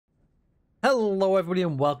Hello everybody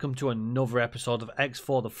and welcome to another episode of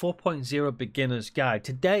X4, the 4.0 Beginner's Guide.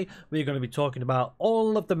 Today we're going to be talking about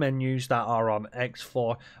all of the menus that are on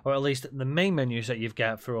X4, or at least the main menus that you've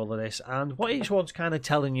got for all of this, and what each one's kind of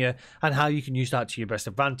telling you and how you can use that to your best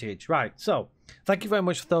advantage. Right, so thank you very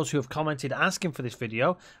much for those who have commented asking for this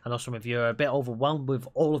video. I know some of you are a bit overwhelmed with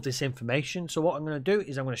all of this information, so what I'm going to do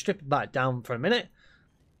is I'm going to strip it back down for a minute.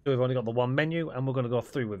 So we've only got the one menu and we're going to go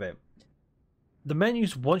through with it. The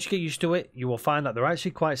menus, once you get used to it, you will find that they're actually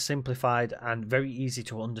quite simplified and very easy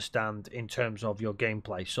to understand in terms of your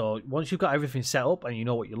gameplay. So once you've got everything set up and you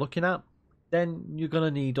know what you're looking at, then you're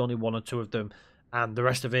going to need only one or two of them, and the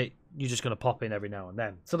rest of it, you're just going to pop in every now and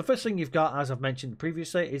then. So the first thing you've got, as I've mentioned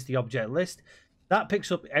previously, is the object list. That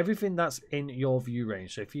picks up everything that's in your view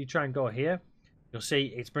range. So if you try and go here, you'll see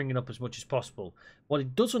it's bringing up as much as possible. What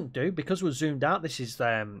it doesn't do, because we're zoomed out, this is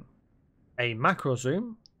a macro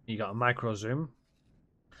zoom. You got a micro zoom.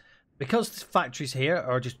 Because the factories here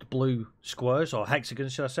are just blue squares or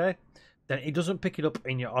hexagons, should I say, then it doesn't pick it up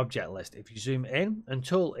in your object list. If you zoom in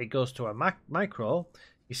until it goes to a micro,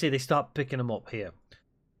 you see they start picking them up here.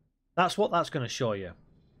 That's what that's going to show you.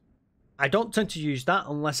 I don't tend to use that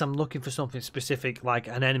unless I'm looking for something specific, like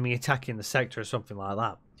an enemy attacking the sector or something like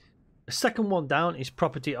that. The second one down is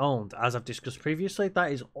property owned. As I've discussed previously,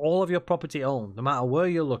 that is all of your property owned, no matter where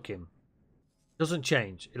you're looking. Doesn't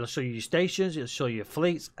change. It'll show you your stations, it'll show you your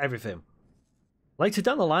fleets, everything. Later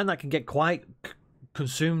down the line, that can get quite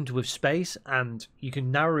consumed with space, and you can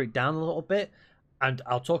narrow it down a little bit. And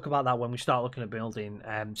I'll talk about that when we start looking at building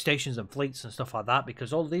stations and fleets and stuff like that,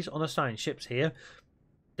 because all of these unassigned ships here,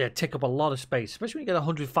 they take up a lot of space, especially when you get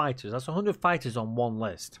 100 fighters. That's 100 fighters on one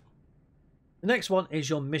list. The next one is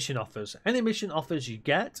your mission offers. Any mission offers you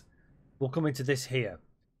get will come into this here.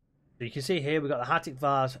 So you can see here we've got the Hattic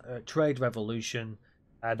Vars Trade Revolution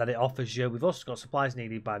that it offers you. We've also got supplies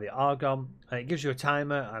needed by the Argon, and it gives you a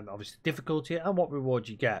timer and obviously difficulty and what rewards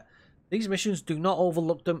you get. These missions, do not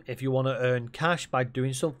overlook them if you want to earn cash by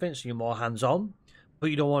doing something, so you're more hands-on, but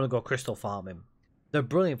you don't want to go crystal farming. They're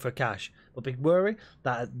brilliant for cash, but be wary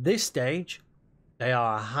that at this stage they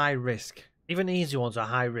are a high risk. Even the easy ones are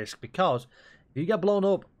high risk, because if you get blown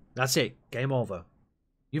up, that's it, game over.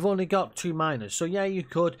 You've only got 2 miners, so yeah, you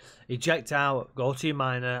could eject out, go to your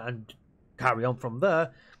miner, and carry on from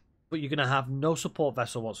there, but you're going to have no support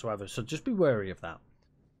vessel whatsoever, so just be wary of that.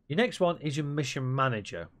 Your next one is your mission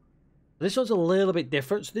manager. This one's a little bit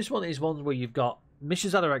different. So this one is one where you've got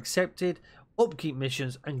missions that are accepted, upkeep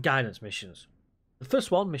missions, and guidance missions. The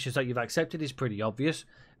first one, missions that you've accepted, is pretty obvious,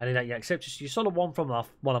 and that you accepted, so you saw the one from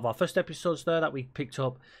one of our first episodes there that we picked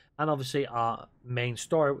up, and obviously our main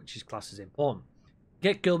story, which is classed as important.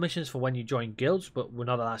 Get guild missions for when you join guilds, but we're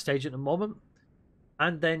not at that stage at the moment.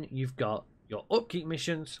 And then you've got your upkeep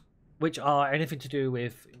missions, which are anything to do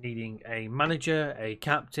with needing a manager, a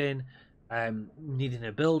captain, needing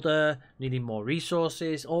a builder, needing more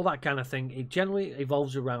resources, all that kind of thing. It generally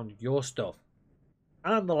evolves around your stuff.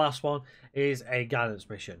 And the last one is a guidance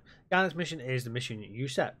mission. Guidance mission is the mission you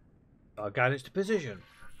set. Guidance to position.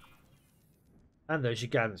 And there's your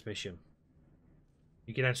guidance mission.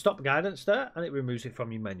 You can then stop guidance there, and it removes it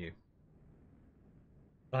from your menu.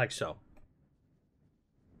 Like so.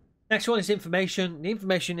 Next one is information. The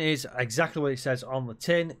information is exactly what it says on the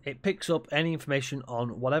tin. It picks up any information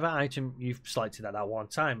on whatever item you've selected at that one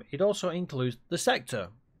time. It also includes the sector.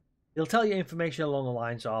 It'll tell you information along the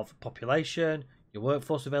lines of population, your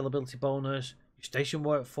workforce availability bonus, your station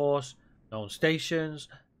workforce, known stations,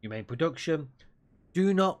 your main production.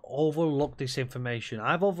 Do not overlook this information.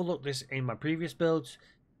 I've overlooked this in my previous builds.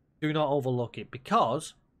 Do not overlook it,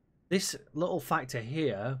 because this little factor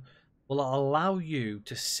here will allow you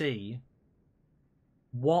to see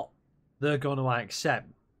what they're going to accept.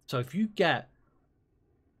 So if you get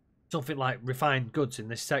something like refined goods in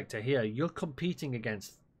this sector here, you're competing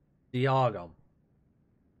against the Argon.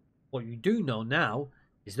 What you do know now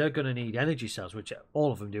is they're going to need energy cells, which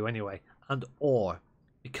all of them do anyway, and ore,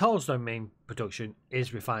 because their main production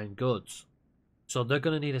is refined goods. So they're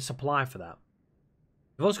going to need a supply for that.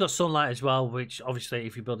 We've also got sunlight as well, which obviously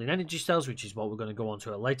if you're building energy cells, which is what we're going to go on to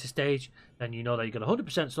at a later stage, then you know that you've got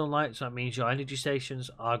 100% sunlight, so that means your energy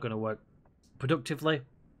stations are going to work productively.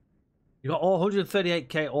 You've got all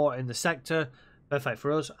 138k ore in the sector, perfect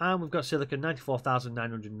for us, and we've got silicon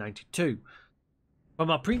 94,992.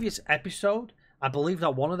 From our previous episode, I believe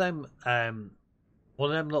that one of them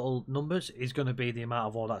little numbers is going to be the amount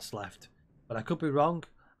of ore that's left, but I could be wrong.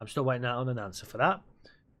 I'm still waiting out on an answer for that.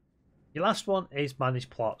 Your last one is manage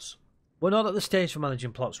plots. We're not at the stage for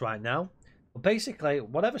managing plots right now, but basically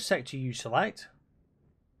whatever sector you select,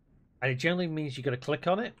 and it generally means you've got to click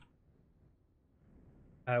on it,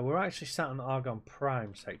 We're actually sat on Argon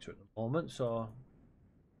Prime sector at the moment, so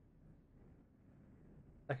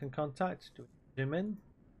second contact. Do we zoom in?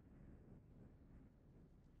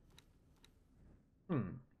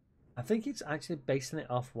 I think it's actually basing it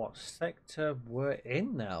off what sector we're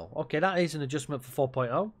in now. Okay, that is an adjustment for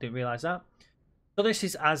 4.0. Didn't realize that. So this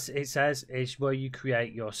is, as it says, is where you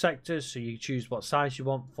create your sectors. So you choose what size you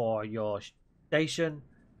want for your station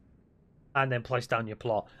and then place down your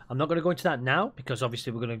plot. I'm not going to go into that now because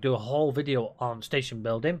obviously we're going to do a whole video on station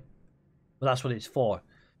building, but that's what it's for.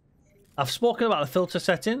 I've spoken about the filter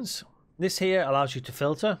settings. This here allows you to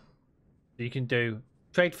filter. So you can do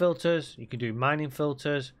trade filters, you can do mining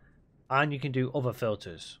filters, and you can do other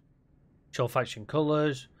filters. Show faction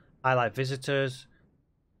colors, highlight visitors.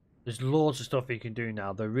 There's loads of stuff you can do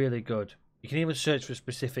now. They're really good. You can even search for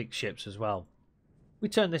specific ships as well. We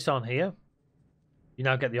turn this on here. You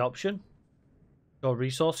now get the option. Show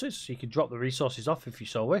resources. So you can drop the resources off if you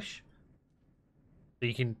so wish. So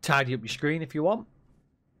you can tidy up your screen if you want.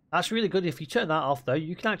 That's really good. If you turn that off though,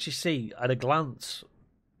 you can actually see at a glance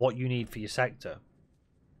what you need for your sector.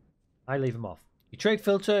 I leave them off. Your trade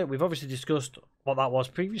filter, we've obviously discussed what that was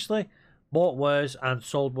previously. Bought wares and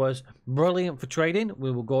sold wares, brilliant for trading.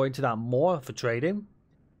 We will go into that more for trading,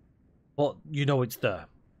 but you know it's there.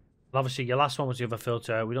 And obviously, your last one was the other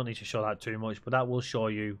filter. We don't need to show that too much, but that will show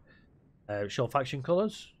you show faction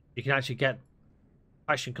colors. You can actually get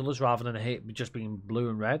faction colors rather than it just being blue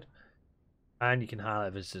and red, and you can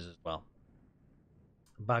highlight visitors as well.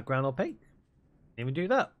 Background opaque, even do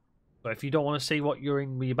that. So if you don't want to see what you're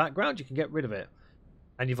in with your background, you can get rid of it.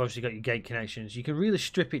 And you've obviously got your gate connections. You can really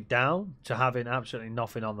strip it down to having absolutely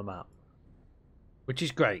nothing on the map, which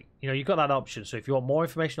is great. You know, you've got that option. So if you want more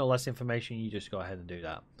information or less information, you just go ahead and do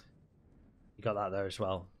that. You got that there as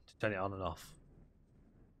well to turn it on and off.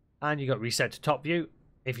 And you got reset to top view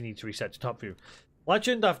if you need to reset to top view.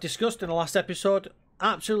 Legend, I've discussed in the last episode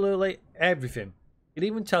absolutely everything. It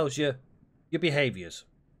even tells you your behaviors.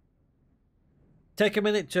 Take a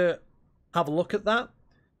minute to have a look at that,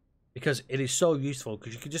 because it is so useful,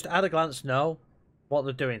 because you can just at a glance know what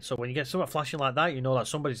they're doing. So when you get something flashing like that, you know that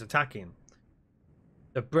somebody's attacking.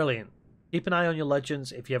 They're brilliant. Keep an eye on your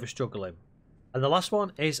legends if you're ever struggling. And the last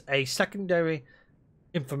one is a secondary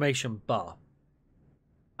information bar.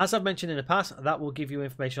 As I've mentioned in the past, that will give you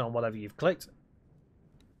information on whatever you've clicked.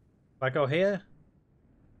 If I go here,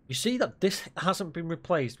 you see that this hasn't been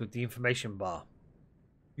replaced with the information bar.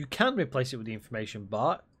 You can replace it with the information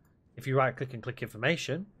bar. If you right click and click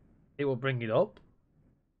information, it will bring it up.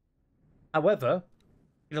 However,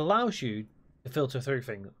 it allows you to filter through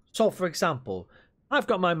things. So for example, I've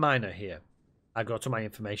got my miner here. I go to my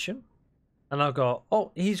information and I'll go,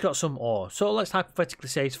 oh, he's got some ore. So let's hypothetically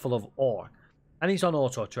say he's full of ore and he's on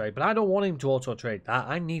auto trade, but I don't want him to auto trade that.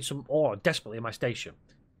 I need some ore desperately in my station.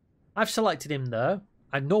 I've selected him there.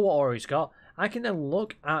 I know what ore he's got. I can then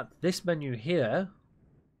look at this menu here.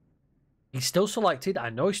 He's still selected. I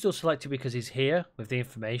know he's still selected because he's here with the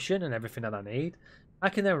information and everything that I need. I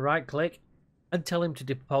can then right click and tell him to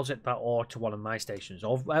deposit that ore to one of my stations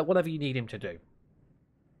or whatever you need him to do.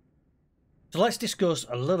 So let's discuss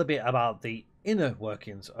a little bit about the inner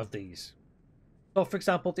workings of these. So for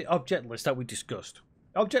example, the object list that we discussed.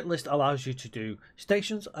 The object list allows you to do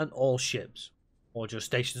stations and all ships, or just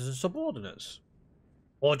stations and subordinates,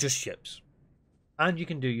 or just ships. And you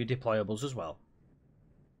can do your deployables as well.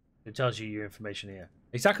 It tells you your information here.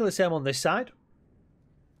 Exactly the same on this side.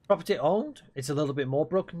 Property owned, it's a little bit more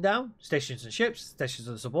broken down. Stations and ships, stations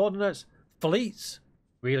and subordinates, fleets,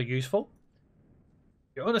 really useful.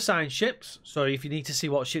 Your unassigned ships, so if you need to see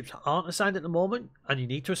what ships aren't assigned at the moment, and you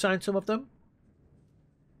need to assign some of them.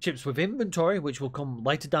 Ships with inventory, which will come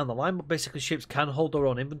later down the line, but basically ships can hold their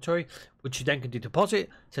own inventory, which you then can deposit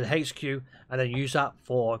to the HQ, and then use that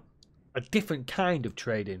for a different kind of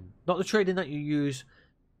trading. Not the trading that you use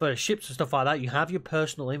for ships and stuff like that. You have your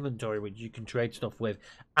personal inventory which you can trade stuff with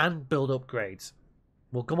and build upgrades.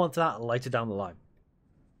 We'll come on to that later down the line.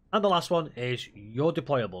 And the last one is your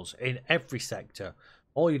deployables in every sector.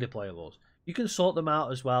 All your deployables. You can sort them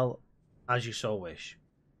out as well as you so wish.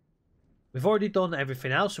 We've already done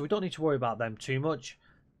everything else, so we don't need to worry about them too much.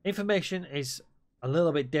 Information is a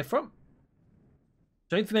little bit different.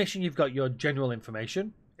 So information, you've got your general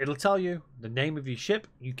information. It'll tell you the name of your ship.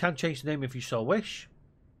 You can change the name if you so wish.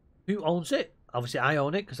 Who owns it? Obviously I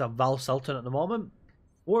own it because I'm Val Sultan at the moment.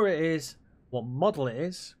 Where it is, what model it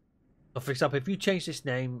is. So for example, if you change this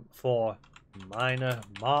name for Miner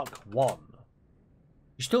Mark 1,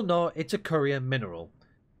 you still know it's a courier mineral.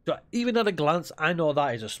 So even at a glance, I know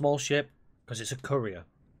that is a small ship because it's a courier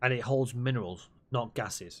and it holds minerals, not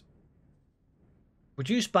gases.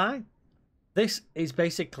 Produced by, This is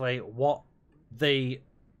basically what the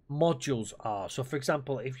modules are. So for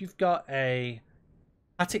example, if you've got a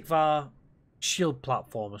Hatikvar shield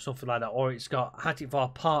platform or something like that, or it's got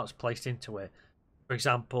Hatikvar parts placed into it, for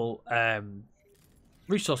example,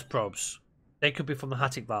 resource probes, they could be from the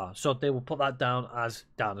Hatikvar, so they will put that down as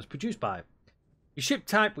produced by. Your ship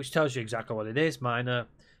type, which tells you exactly what it is, minor,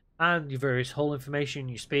 and your various hull information,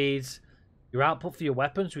 your speeds, your output for your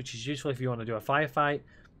weapons, which is useful if you want to do a firefight,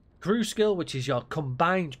 crew skill, which is your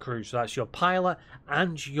combined crew, so that's your pilot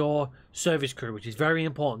and your service crew, which is very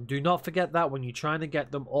important. Do not forget that when you're trying to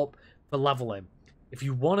get them up for leveling. If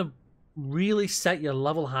you want to really set your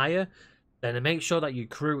level higher, then make sure that your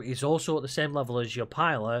crew is also at the same level as your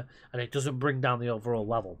pilot and it doesn't bring down the overall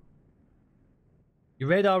level. Your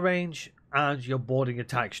radar range and your boarding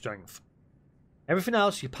attack strength. Everything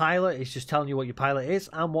else, your pilot is just telling you what your pilot is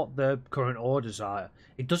and what the current orders are.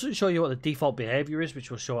 It doesn't show you what the default behavior is, which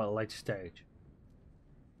will show at a later stage.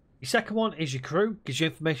 Your second one is your crew. Gives you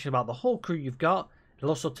information about the whole crew you've got. It'll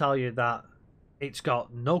also tell you that it's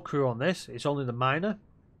got no crew on this. It's only the minor.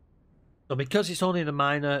 So because it's only the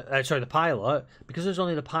minor, the pilot, because it's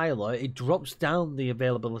only the pilot, it drops down the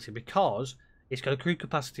availability because it's got a crew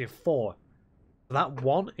capacity of 4. So that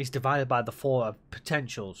 1 is divided by the 4 of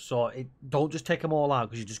potentials. So don't just take them all out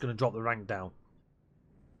because you're just going to drop the rank down.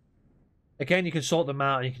 Again, you can sort them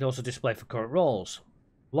out and you can also display for current roles.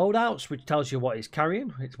 Loadouts, which tells you what it's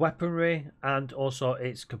carrying, its weaponry, and also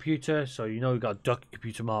its computer. So you know you've got Duck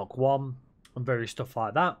Computer Mark 1 and various stuff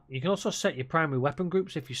like that. You can also set your primary weapon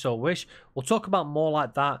groups if you so wish. We'll talk about more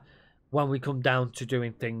like that when we come down to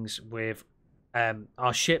doing things with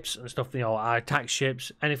our ships and stuff, you know, our attack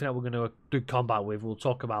ships, anything that we're going to do combat with, we'll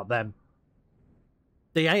talk about them.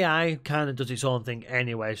 The AI kind of does its own thing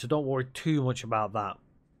anyway, so don't worry too much about that,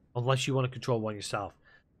 unless you want to control one yourself.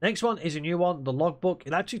 Next one is a new one, the logbook.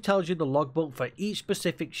 It actually tells you the logbook for each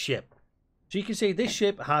specific ship. So you can see this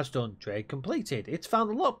ship has done trade completed. It's found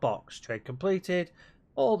the lockbox, trade completed,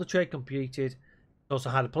 all the trade completed. It also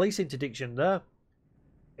had a police interdiction there.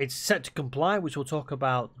 It's set to comply, which we'll talk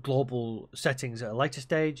about global settings at a later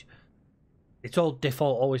stage. It's all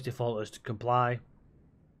default, always default as to comply.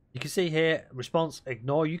 You can see here, response,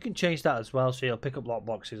 ignore. You can change that as well, so you'll pick up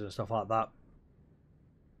lockboxes and stuff like that.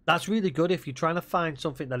 That's really good if you're trying to find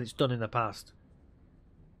something that it's done in the past.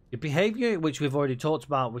 Your behavior, which we've already talked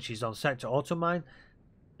about, which is on set to automine,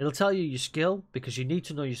 it'll tell you your skill, because you need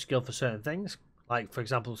to know your skill for certain things. Like, for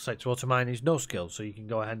example, set to automine is no skill, so you can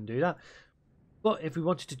go ahead and do that. But if we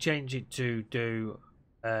wanted to change it to do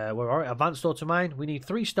advanced automine, we need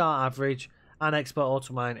 3-star average, and expert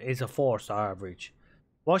automine is a 4-star average.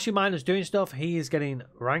 Whilst your miner's doing stuff, he is getting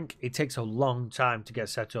rank. It takes a long time to get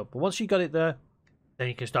set up, but once you got it there, then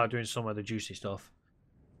you can start doing some of the juicy stuff.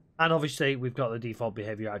 And obviously, we've got the default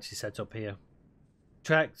behavior actually set up here.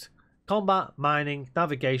 Checked. Combat, mining,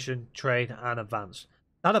 navigation, trade, and advanced.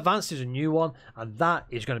 That advanced is a new one, and that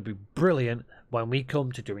is going to be brilliant when we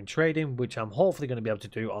come to doing trading, which I'm hopefully going to be able to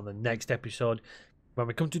do on the next episode. When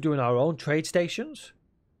we come to doing our own trade stations,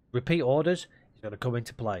 repeat orders is going to come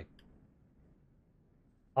into play.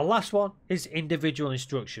 Our last one is individual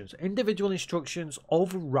instructions. Individual instructions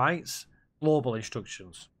overwrites global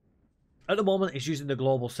instructions. At the moment, it's using the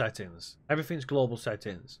global settings. Everything's global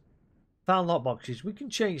settings. Found lockboxes. We can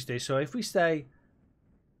change this. So if we say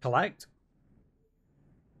collect,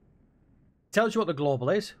 it tells you what the global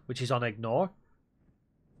is, which is on ignore,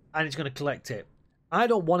 and it's going to collect it. I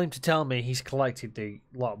don't want him to tell me he's collected the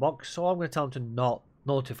lockbox, so I'm going to tell him to not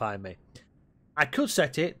notify me. I could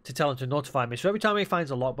set it to tell him to notify me, so every time he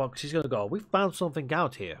finds a lockbox, he's going to go, we've found something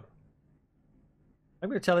out here. I'm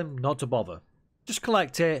going to tell him not to bother. Just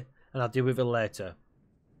collect it, and I'll deal with it later.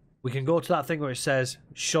 We can go to that thing where it says,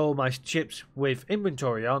 show my chips with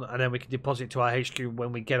inventory on, and then we can deposit to our HQ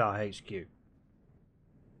when we get our HQ.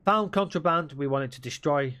 Found contraband, we want it to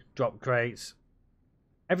destroy, drop crates.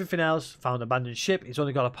 Everything else, found abandoned ship, it's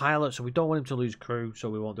only got a pilot, so we don't want him to lose crew, so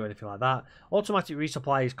we won't do anything like that. Automatic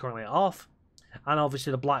resupply is currently off. And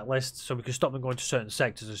obviously the blacklist, so we can stop them going to certain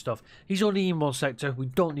sectors and stuff. He's only in one sector, we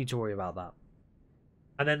don't need to worry about that.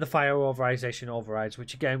 And then the fire authorization overrides,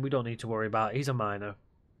 which again, we don't need to worry about. He's a minor.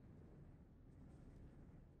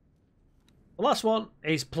 The last one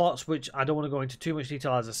is plots, which I don't want to go into too much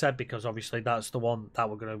detail, as I said, because obviously that's the one that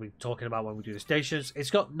we're going to be talking about when we do the stations.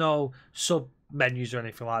 It's got no sub-menus or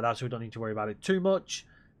anything like that, so we don't need to worry about it too much.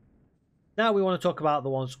 Now we want to talk about the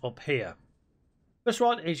ones up here. First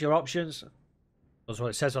one is your options. That's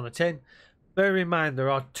what it says on the tin. Bear in mind,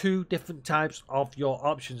 there are 2 different types of your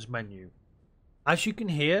options menu. As you can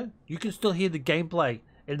hear, you can still hear the gameplay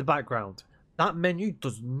in the background. That menu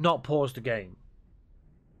does not pause the game.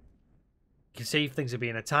 You can see if things are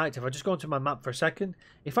being attacked. If I just go into my map for a second,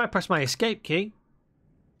 if I press my escape key,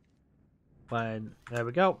 there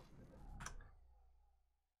we go.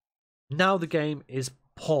 Now the game is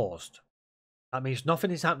paused. That means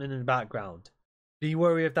nothing is happening in the background. Be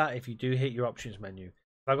wary of that if you do hit your options menu.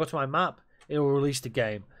 If I go to my map, it will release the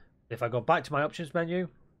game. If I go back to my options menu,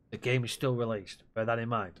 the game is still released. Bear that in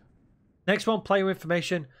mind. Next one, player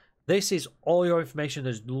information. This is all your information.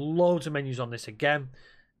 There's loads of menus on this again.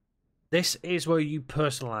 This is where you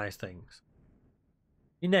personalize things.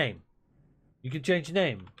 Your name. You can change your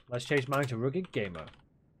name. Let's change mine to Rugged Gamer.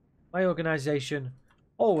 My organization,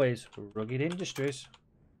 always Rugged Industries.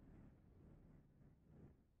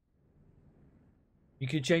 You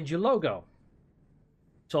can change your logo.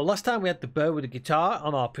 So last time we had the bird with the guitar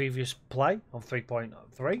on our previous play on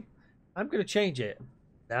 3.3. I'm going to change it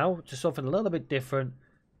now to something a little bit different.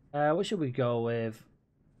 What should we go with?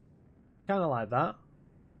 Kind of like that.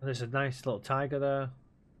 And there's a nice little tiger there.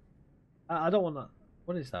 I don't want that.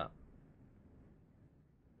 What is that?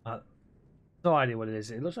 No idea what it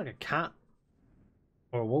is. It looks like a cat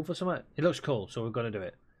or a wolf or something. It looks cool, so we're going to do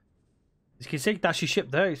it. As you can see, that's your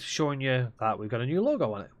ship there. It's showing you that we've got a new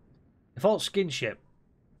logo on it. Default skin ship.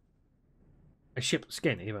 A ship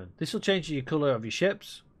skin, even. This will change the colour of your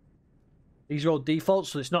ships. These are all defaults,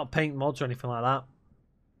 so it's not paint mods or anything like that.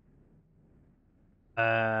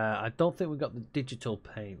 I don't think we've got the digital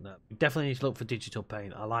paint. No. We definitely need to look for digital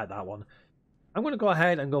paint. I like that one. I'm going to go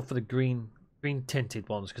ahead and go for the green tinted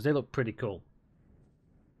ones because they look pretty cool.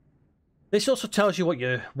 This also tells you what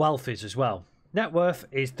your wealth is as well. Net worth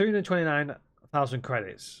is 329,000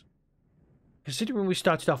 credits. Considering we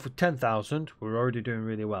started off with 10,000, we're already doing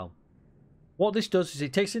really well. What this does is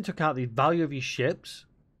it takes into account the value of your ships.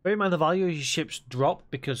 Bear in mind the value of your ships drop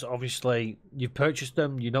because obviously you've purchased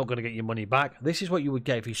them, you're not going to get your money back. This is what you would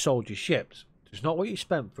get if you sold your ships. It's not what you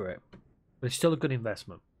spent for it, but it's still a good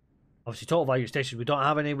investment. Obviously total value stations, we don't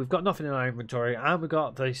have any, we've got nothing in our inventory, and we've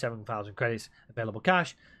got 37,000 credits available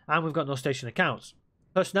cash, and we've got no station accounts.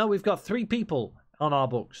 Personnel, we've got 3 people on our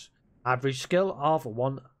books. Average skill of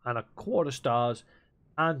 1.25 stars,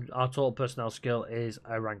 and our total personnel skill is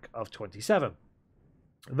a rank of 27.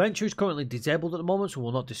 Venture is currently disabled at the moment, so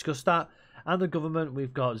we'll not discuss that. And the government,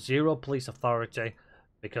 we've got 0 police authority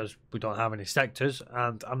because we don't have any sectors,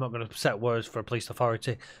 and I'm not going to set words for a police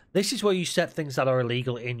authority. This is where you set things that are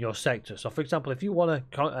illegal in your sector. So, for example, if you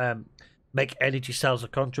want to make energy cells a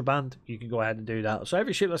contraband, you can go ahead and do that. So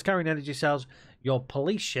every ship that's carrying energy cells, your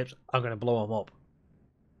police ships are going to blow them up.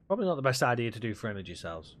 Probably not the best idea to do for energy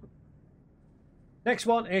cells. Next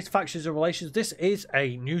one is factions and relations. This is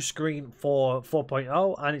a new screen for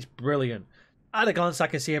 4.0 and it's brilliant. At a glance I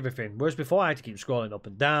can see everything, whereas before I had to keep scrolling up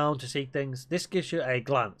and down to see things. This gives you a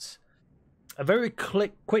glance. A very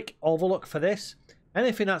quick overlook for this.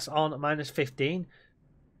 Anything that's on -15,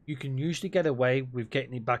 you can usually get away with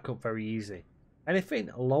getting it back up very easy. Anything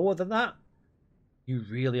lower than that, you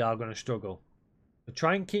really are going to struggle. So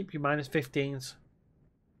try and keep your -15s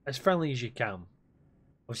as friendly as you can.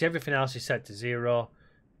 Obviously everything else is set to 0.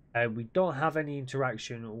 We don't have any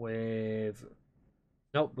interaction with...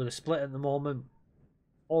 Nope, with a split at the moment.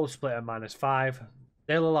 All the split at -5.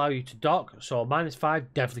 They'll allow you to dock. So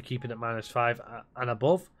 -5, definitely keep it at -5 and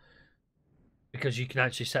above. Because you can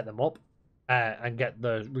actually set them up and get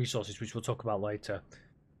the resources, which we'll talk about later.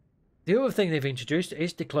 The other thing they've introduced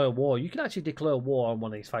is declare war. You can actually declare war on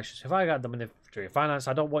one of these factions. If I got them in the Ministry of Finance,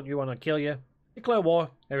 I don't want you, I want to kill you. Declare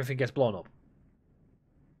war, everything gets blown up.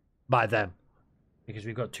 By them. Because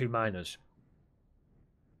we've got 2 miners.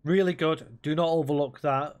 Really good. Do not overlook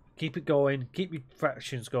that. Keep it going. Keep your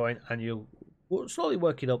fractions going. And you'll slowly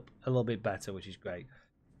work it up a little bit better, which is great.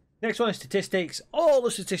 Next one is statistics. All the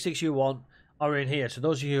statistics you want are in here. So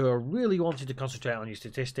those of you who are really wanting to concentrate on your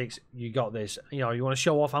statistics, you got this. You know, you want to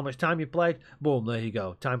show off how much time you played? Boom, there you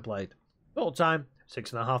go. Time played. Total time,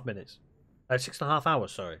 6.5 minutes. 6.5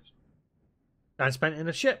 hours, sorry. Time spent in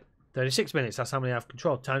a ship, 36 minutes. That's how many I've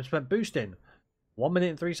controlled. Time spent boosting. 1 minute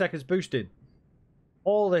and 3 seconds boosting.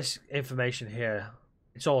 All this information here,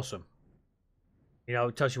 it's awesome. You know,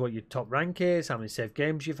 it tells you what your top rank is, how many save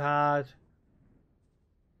games you've had.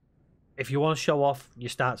 If you want to show off your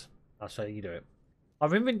stats, that's how you do it.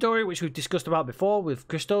 Our inventory, which we've discussed about before with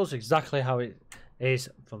crystals, exactly how it is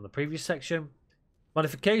from the previous section.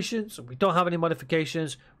 Modifications, we don't have any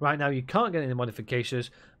modifications. Right now you can't get any modifications.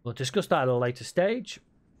 We'll discuss that at a later stage.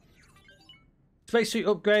 Spacesuit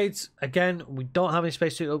upgrades, again, we don't have any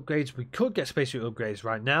spacesuit upgrades. We could get spacesuit upgrades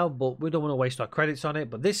right now, but we don't want to waste our credits on it.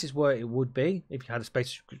 But this is where it would be if you had a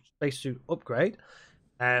spacesuit upgrade.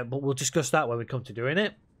 But we'll discuss that when we come to doing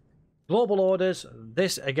it. Global orders.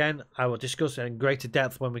 This again, I will discuss in greater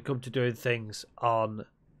depth when we come to doing things on.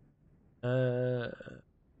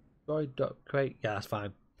 Great, yeah, that's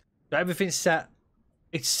fine. So everything's set.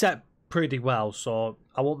 It's set pretty well, so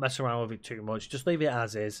I won't mess around with it too much. Just leave it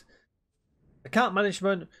as is. Account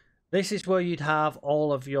management. This is where you'd have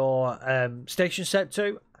all of your stations set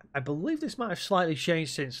to. I believe this might have slightly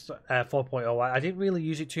changed since 4.0. I didn't really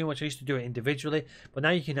use it too much. I used to do it individually, but now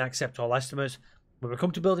you can accept all estimates. When we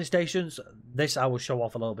come to building stations, this I will show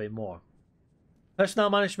off a little bit more.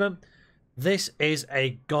 Personnel management. This is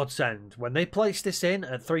a godsend. When they placed this in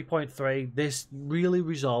at 3.3, this really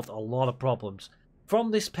resolved a lot of problems.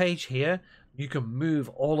 From this page here, you can move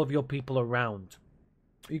all of your people around.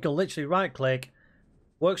 You can literally right click,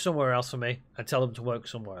 work somewhere else for me, and tell them to work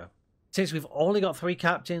somewhere. Since we've only got 3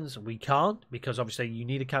 captains, we can't, because obviously you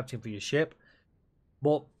need a captain for your ship.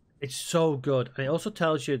 But it's so good. And it also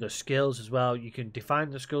tells you the skills as well. You can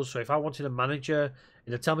define the skills. So if I wanted a manager,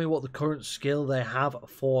 it'll tell me what the current skill they have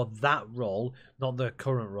for that role, not their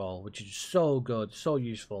current role, which is so good, so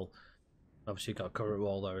useful. Obviously you've got a current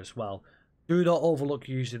role there as well. Do not overlook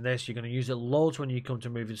using this. You're going to use it loads when you come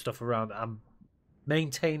to moving stuff around and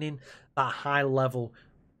maintaining that high level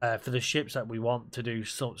for the ships that we want to do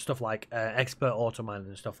stuff like expert auto mining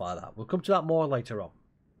and stuff like that. We'll come to that more later on.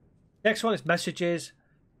 Next one is messages.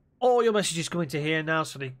 All your messages come into here now,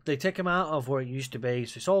 so they take them out of where it used to be.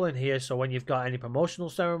 So it's all in here. So when you've got any promotional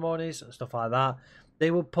ceremonies and stuff like that,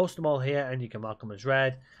 they will post them all here and you can mark them as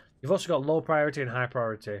read. You've also got low priority and high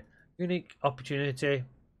priority. Unique opportunity.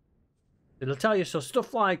 It'll tell you, so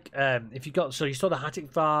stuff like if you got, so you saw the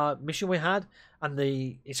Hattikvar mission we had, and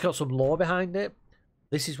it's got some lore behind it.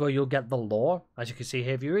 This is where you'll get the lore. As you can see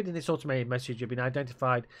here, if you're reading this automated message, you've been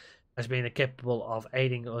identified as being capable of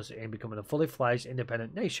aiding us in becoming a fully fledged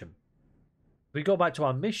independent nation. If we go back to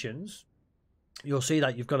our missions, you'll see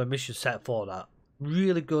that you've got a mission set for that.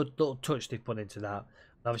 Really good little touch they've put into that.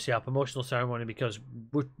 And obviously our promotional ceremony, because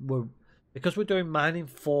we're doing mining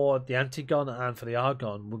for the Antigon and for the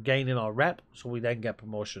Argon, we're gaining our rep, so we then get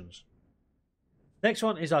promotions. Next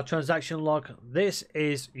one is our transaction log. This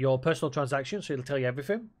is your personal transaction, so it'll tell you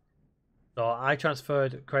everything. So I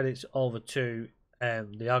transferred credits over to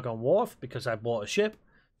the Argon Wharf because I bought a ship.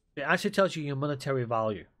 It actually tells you your monetary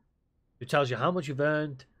value. It tells you how much you've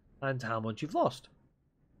earned and how much you've lost.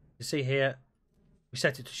 You see here, we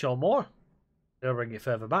set it to show more. It'll bring it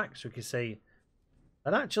further back so we can see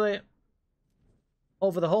that actually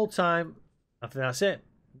over the whole time, I think that's it.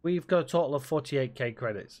 We've got a total of 48k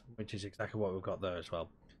credits, which is exactly what we've got there as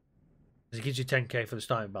well. It gives you 10k for the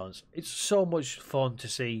starting balance. It's so much fun to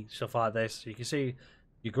see stuff like this. You can see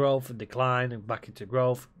your growth and decline and back into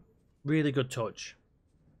growth. Really good touch.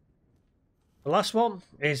 The last one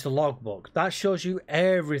is the logbook. That shows you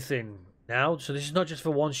everything now. So this is not just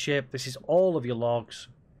for one ship. This is all of your logs.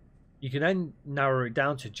 You can then narrow it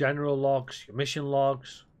down to general logs, your mission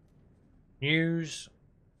logs, news,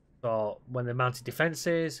 so when they're mounted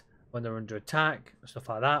defenses, when they're under attack, stuff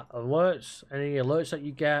like that, alerts, any alerts that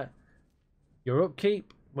you get, your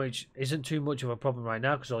upkeep, which isn't too much of a problem right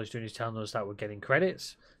now because all it's doing is telling us that we're getting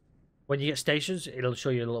credits. When you get stations, it'll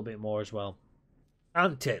show you a little bit more as well.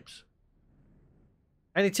 And tips.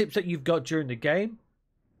 Any tips that you've got during the game.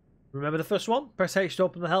 Remember the first one? Press H to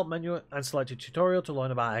open the help menu and select a tutorial to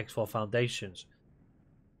learn about X4 Foundations.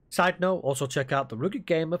 Side note, also check out The Rugged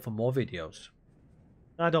Gamer for more videos.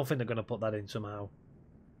 I don't think they're going to put that in somehow.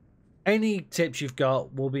 Any tips you've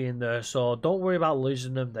got will be in there, so don't worry about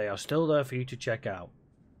losing them. They are still there for you to check out.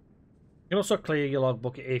 You can also clear your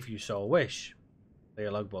logbook if you so wish. Clear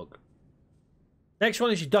your logbook. Next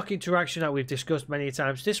one is your dock interaction that we've discussed many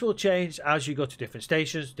times. This will change as you go to different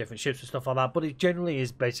stations, different ships and stuff like that, but it generally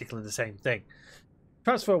is basically the same thing.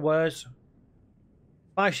 Transfer wares,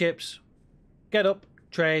 buy ships, get up,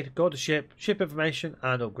 trade, go to ship, ship information,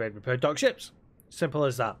 and upgrade, repair, dock ships. Simple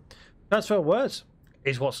as that. Transfer words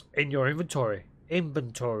is what's in your inventory.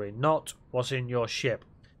 Inventory, not what's in your ship.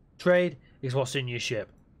 Trade is what's in your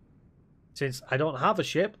ship. Since I don't have a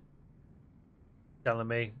ship, telling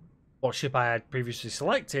me what ship I had previously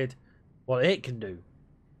selected, what it can do.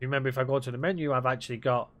 Remember, if I go to the menu, I've actually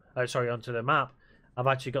got, onto the map, I've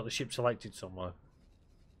actually got the ship selected somewhere.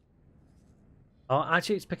 Oh,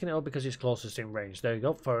 actually, it's picking it up because it's closest in range. There you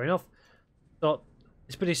go, fair enough. So,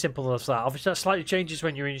 it's pretty simple as that. Obviously, that slightly changes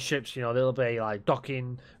when you're in ships. You know, there'll be like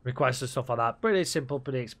docking requests and stuff like that. Pretty simple,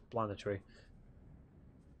 pretty explanatory.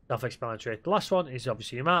 Self-explanatory. The last one is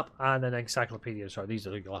obviously your map, and then encyclopedia. Sorry, these are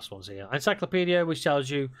the last ones here. Encyclopedia, which tells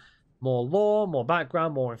you more lore, more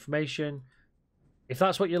background, more information. If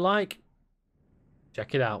that's what you like,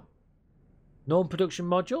 check it out. Known production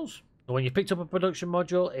modules. So when you picked up a production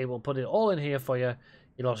module, it will put it all in here for you.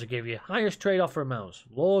 It'll also give you highest trade offer amounts.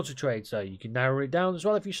 Loads of trades there. You can narrow it down as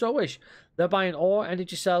well if you so wish. They're buying ore,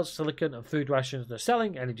 energy cells, silicon, and food rations. They're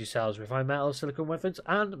selling energy cells, refined metals, silicon weapons,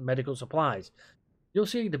 and medical supplies. You'll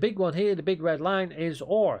see the big one here, the big red line, is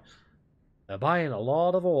ore. They're buying a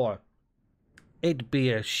lot of ore. It'd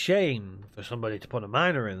be a shame for somebody to put a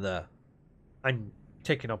miner in there and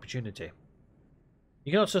take an opportunity.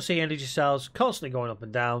 You can also see energy cells constantly going up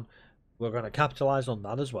and down. We're going to capitalize on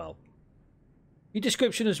that as well. Your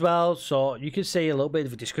description as well, so you can see a little bit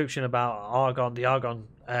of a description about Argon, the Argon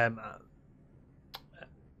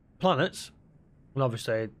planets, and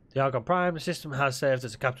obviously the Argon Prime system has served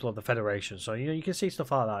as the capital of the Federation. So you can see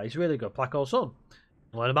stuff like that. It's really good. Black Hole Sun.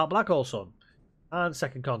 Learn about Black Hole Sun and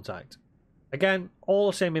Second Contact. Again,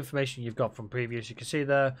 all the same information you've got from previous. You can see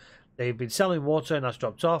there they've been selling water and that's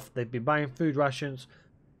dropped off. They've been buying food rations.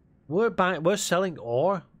 We're selling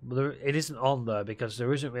ore, but it isn't on there because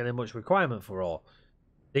there isn't really much requirement for ore.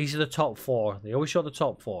 These are the top 4. They always show the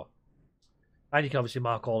top 4. And you can obviously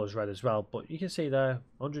mark all as red as well. But you can see there,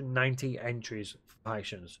 190 entries for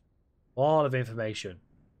factions. A lot of information.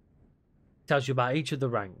 Tells you about each of the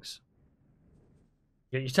ranks.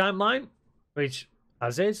 You get your timeline, which,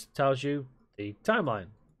 as is, tells you the timeline.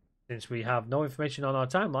 Since we have no information on our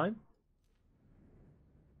timeline.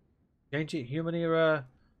 Change it, human era.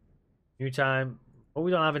 New time, but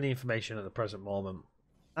we don't have any information at the present moment.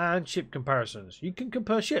 And ship comparisons. You can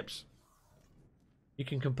compare ships. You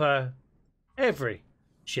can compare every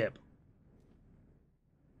ship.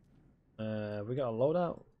 We got a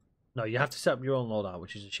loadout? No, you have to set up your own loadout,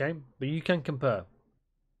 which is a shame. But you can compare.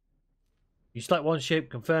 You select one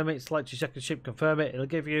ship, confirm it. Select your second ship, confirm it. It'll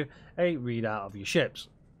give you a readout of your ships.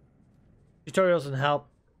 Tutorials and help.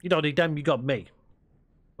 You don't need them, you got me.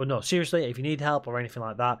 But no, seriously, if you need help or anything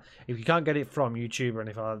like that, if you can't get it from YouTube or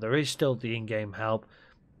anything like that, there is still the in-game help.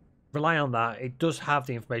 Rely on that. It does have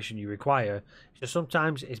the information you require. So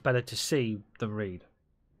sometimes it's better to see than read.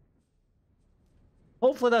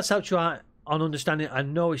 Hopefully that's helped you out on understanding. I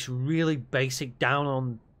know it's really basic, down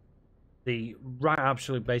on the right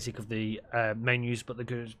absolute basic of the menus, but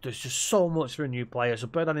there's just so much for a new player. So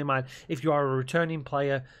bear that in mind. If you are a returning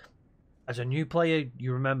player, as a new player,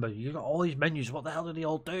 you remember, you've got all these menus. What the hell do they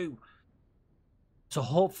all do? So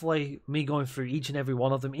hopefully, me going through each and every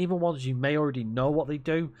one of them, even ones you may already know what they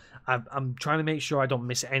do, I'm trying to make sure I don't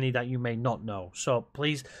miss any that you may not know. So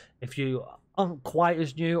please, if you aren't quite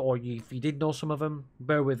as new, or if you did know some of them,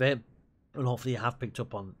 bear with it. And hopefully you have picked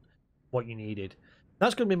up on what you needed.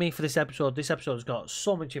 That's going to be me for this episode. This episode has got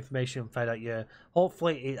so much information fed at you.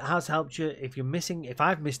 Hopefully it has helped you. If you're missing, if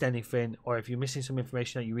I've missed anything, or if you're missing some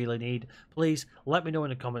information that you really need, please let me know in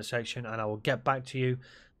the comment section and I will get back to you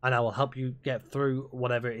and I will help you get through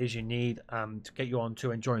whatever it is you need to get you on to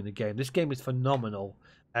enjoying the game. This game is phenomenal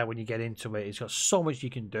when you get into it. It's got so much you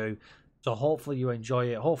can do. So hopefully you enjoy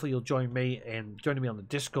it. Hopefully you'll join me in joining me on the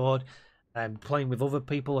Discord and playing with other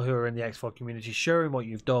people who are in the X4 community, sharing what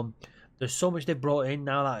you've done. There's so much they've brought in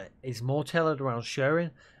now that it's more tailored around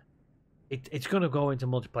sharing. It's going to go into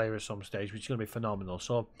multiplayer at some stage, which is going to be phenomenal.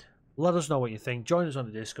 So let us know what you think. Join us on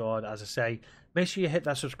the Discord. As I say, make sure you hit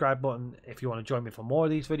that subscribe button if you want to join me for more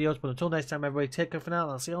of these videos. But until next time, everybody, take care for now,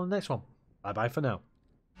 and I'll see you on the next one. Bye-bye for now.